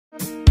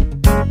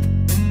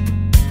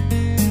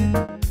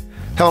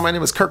Hello, my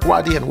name is Kirk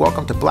Waddy and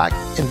welcome to Black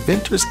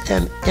Inventors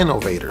and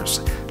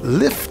Innovators.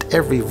 Lift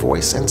every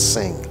voice and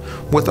sing.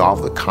 With all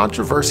the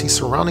controversy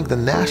surrounding the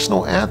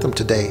national anthem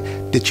today,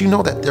 did you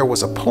know that there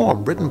was a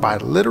poem written by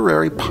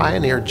literary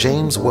pioneer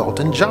James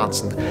Weldon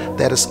Johnson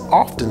that is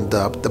often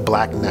dubbed the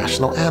Black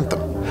National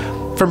Anthem?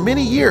 For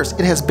many years,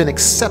 it has been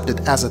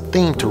accepted as a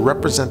theme to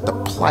represent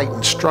the plight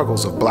and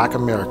struggles of Black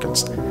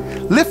Americans.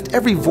 Lift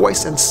every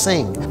voice and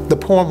sing. The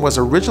poem was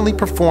originally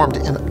performed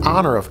in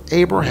honor of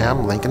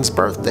Abraham Lincoln's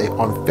birthday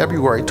on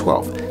February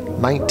 12,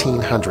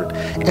 1900,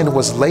 and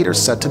was later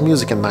set to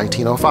music in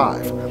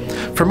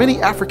 1905. For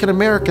many African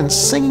Americans,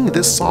 singing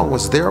this song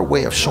was their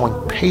way of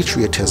showing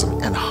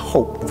patriotism and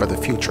hope for the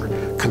future,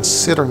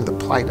 considering the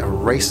plight of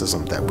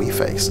racism that we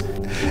face.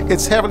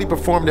 It's heavily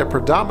performed at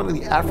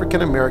predominantly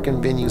African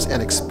American venues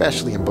and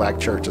especially in Black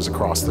churches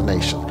across the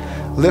nation.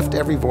 Lift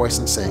every voice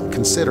and sing.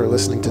 Consider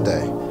listening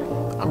today.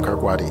 I'm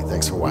Kirk Waddy.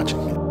 Thanks for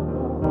watching.